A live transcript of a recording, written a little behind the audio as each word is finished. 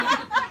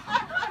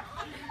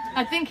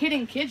I think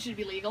hitting kids should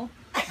be legal.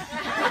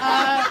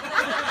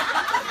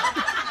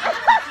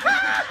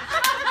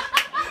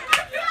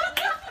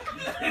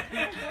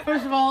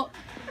 First of all,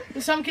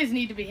 some kids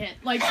need to be hit.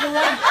 Like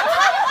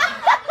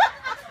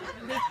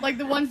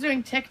the ones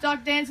doing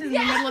TikTok dances in the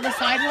middle of the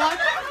sidewalk.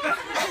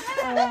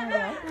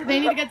 They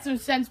need to get some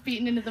sense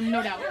beaten into them,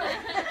 no doubt.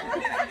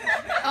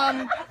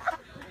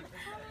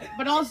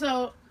 But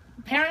also,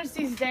 parents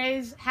these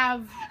days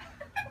have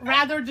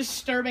rather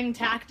disturbing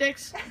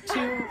tactics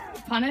to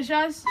punish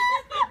us.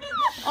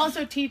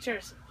 Also,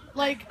 teachers.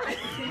 Like,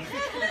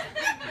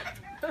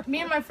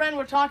 me and my friend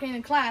were talking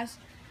in class,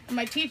 and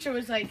my teacher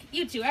was like,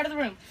 "You two, out of the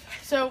room."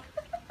 So,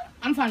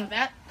 I'm fine with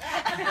that.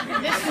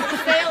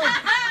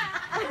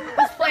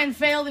 This plan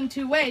failed in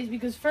two ways,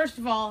 because first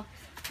of all,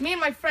 me and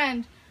my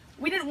friend,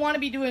 we didn't want to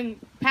be doing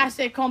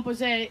passé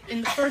composé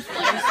in the first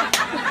place.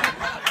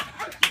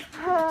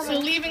 So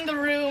leaving the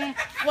room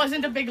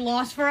wasn't a big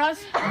loss for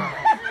us.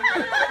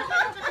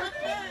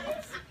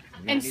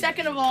 And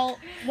second of all,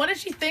 what does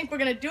she think we're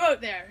going to do out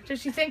there? Does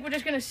she think we're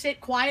just going to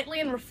sit quietly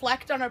and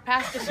reflect on our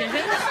past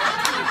decisions?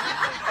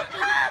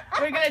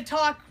 We're going to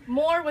talk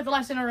more with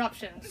less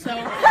interruptions. So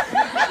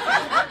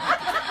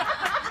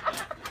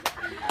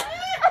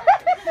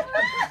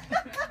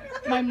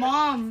my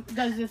mom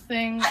does this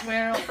thing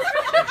where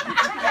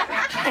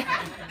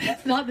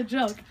it's not the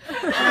joke.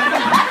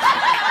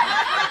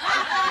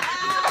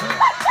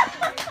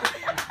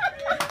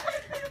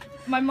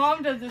 My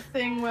mom does this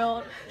thing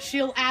where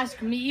she'll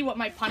ask me what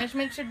my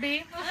punishment should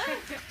be.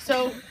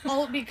 So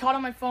I'll be caught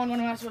on my phone when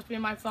I'm not supposed to be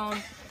on my phone,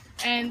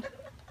 and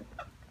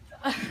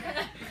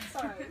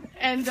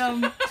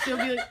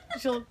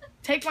she'll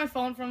take my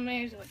phone from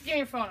me. She's like, "Give me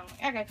your phone." I'm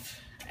like, "Okay,"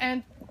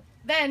 and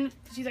then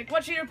she's like,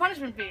 "What should your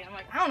punishment be?" I'm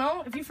like, "I don't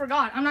know. If you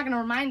forgot, I'm not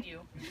gonna remind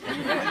you."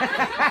 And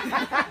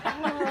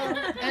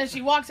then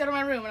she walks out of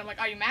my room, and I'm like,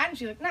 "Are you mad?" And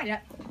she's like, "Not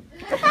yet."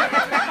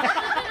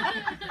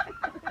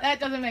 That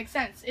doesn't make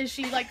sense. Is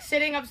she like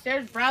sitting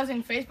upstairs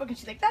browsing Facebook, and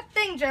she's like, "That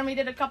thing Jeremy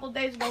did a couple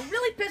days ago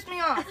really pissed me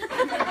off."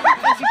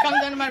 And she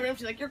comes into my room,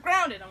 she's like, "You're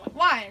grounded." I'm like,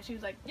 "Why?" And she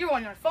was like, "You were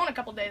on your phone a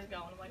couple days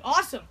ago." And I'm like,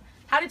 "Awesome.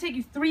 How did it take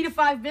you 3 to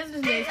 5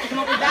 business days to come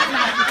up with that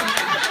magic?"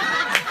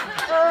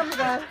 Oh my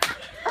god.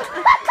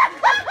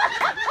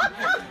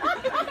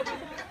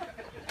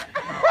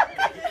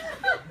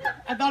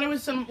 I thought it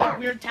was some like,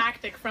 weird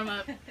tactic from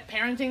a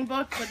parenting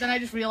book, but then I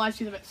just realized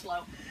she's a bit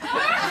slow.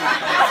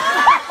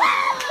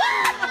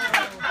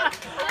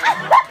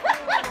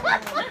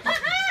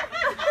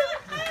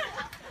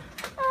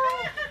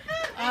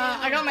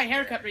 I got my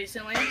hair cut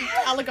recently.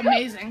 I look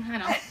amazing. I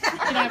know. You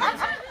don't have to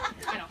say it.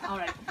 I know. All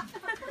right.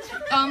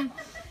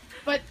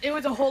 But it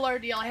was a whole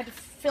ordeal. I had to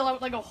fill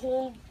out like a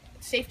whole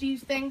safety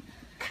thing,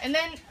 and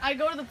then I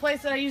go to the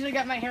place that I usually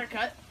get my hair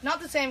cut. Not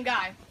the same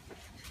guy.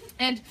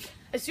 And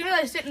as soon as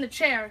I sit in the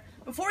chair,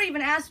 before he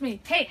even asks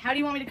me, "Hey, how do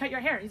you want me to cut your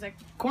hair?" He's like,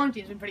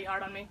 "Quarantine's been pretty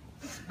hard on me."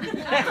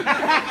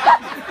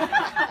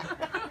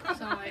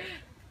 So I'm like,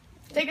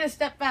 taking a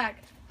step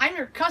back, I'm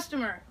your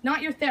customer,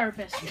 not your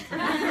therapist.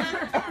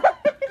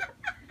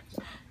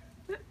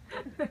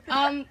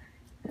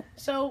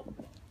 So,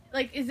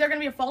 like, is there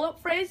gonna be a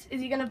follow-up phrase? Is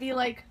he gonna be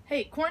like,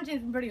 "Hey,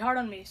 quarantine's been pretty hard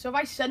on me, so if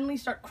I suddenly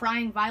start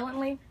crying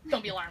violently,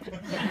 don't be alarmed."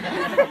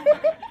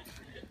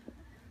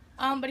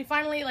 But he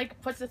finally, like,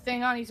 puts the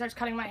thing on, he starts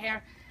cutting my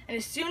hair, and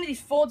as soon as he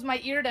folds my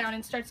ear down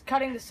and starts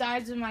cutting the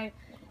sides of my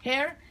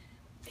hair,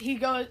 he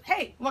goes,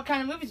 "Hey, what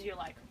kind of movies do you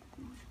like?"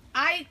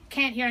 I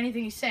can't hear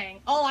anything he's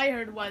saying. All I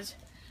heard was,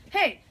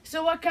 "Hey,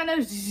 so what kind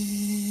of..."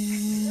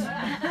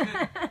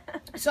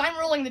 So I'm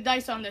rolling the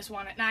dice on this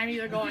one, and I'm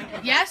either going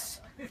yes,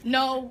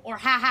 no, or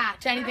ha-ha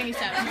to anything he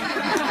says.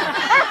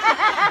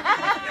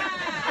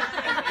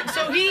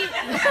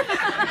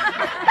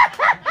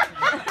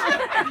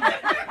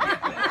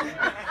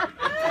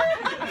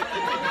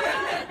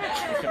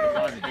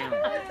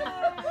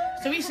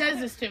 So he says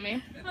this to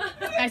me,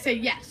 and I say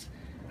yes.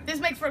 This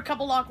makes for a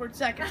couple awkward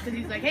seconds, because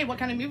he's like, "Hey, what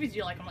kind of movies do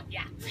you like?" I'm like,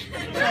 "Yeah."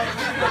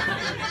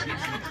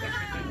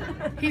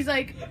 So, he's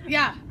like,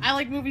 "Yeah, I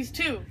like movies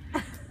too.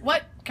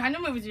 What kind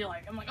of movies do you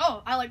like?" I'm like,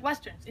 "Oh, I like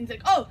westerns." And he's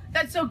like, "Oh,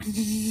 that's so..."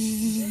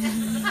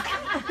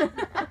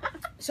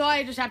 So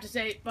I just have to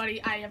say,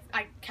 "Buddy, I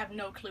have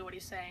no clue what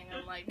he's saying." And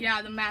I'm like,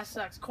 "Yeah, the mask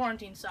sucks,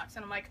 quarantine sucks."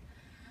 And I'm like,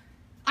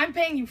 "I'm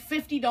paying you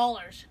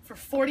 $50 for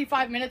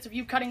 45 minutes of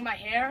you cutting my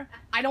hair.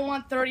 I don't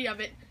want 30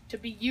 of it to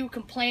be you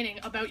complaining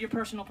about your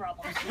personal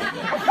problems.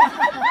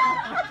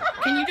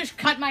 Can you just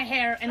cut my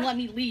hair and let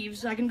me leave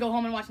so I can go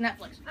home and watch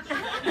Netflix?"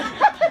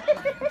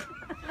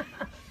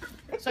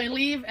 So I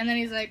leave, and then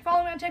he's like,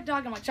 "Follow me on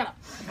TikTok." I'm like, "Shut up."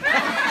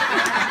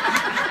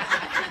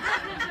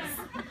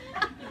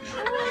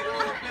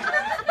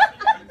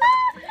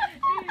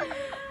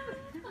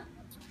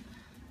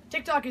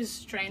 TikTok is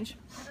strange.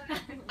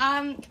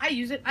 I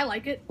use it. I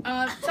like it.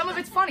 Some of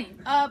it's funny.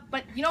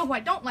 But you know who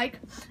I don't like?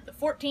 The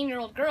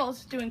 14-year-old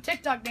girls doing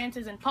TikTok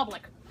dances in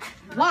public.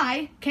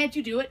 Why can't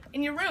you do it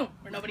in your room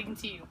where nobody can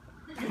see you?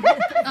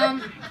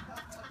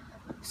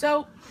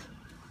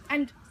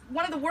 And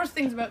one of the worst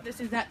things about this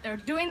is that they're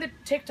doing the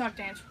TikTok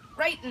dance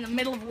right in the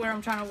middle of where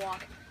I'm trying to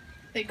walk.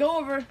 They go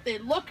over, they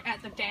look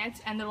at the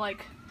dance, and they're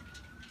like,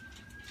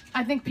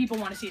 I think people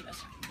want to see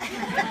this.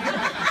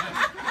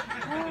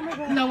 Oh my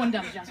God. No one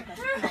does, Jessica.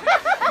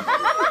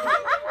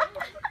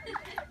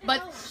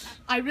 But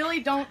I really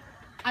don't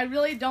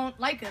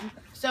like him.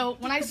 So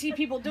when I see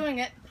people doing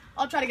it,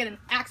 I'll try to get an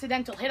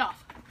accidental hit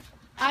off.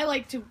 I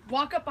like to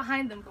walk up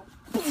behind them, go,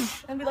 boom,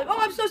 and be like, oh,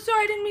 I'm so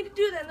sorry, I didn't mean to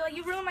do that. And they're like,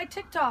 you ruined my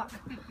TikTok.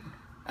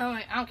 I'm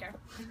like, I don't care.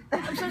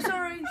 I'm so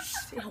sorry.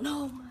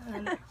 No.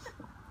 And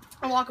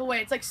I walk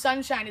away. It's like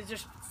sunshine is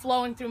just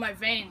flowing through my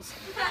veins.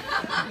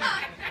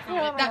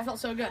 That felt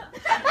so good.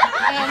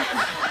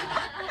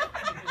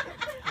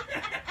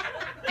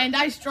 And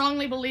I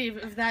strongly believe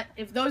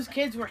if those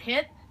kids were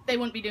hit, they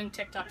wouldn't be doing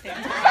TikTok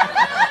dances.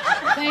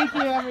 Thank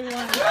you,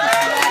 everyone.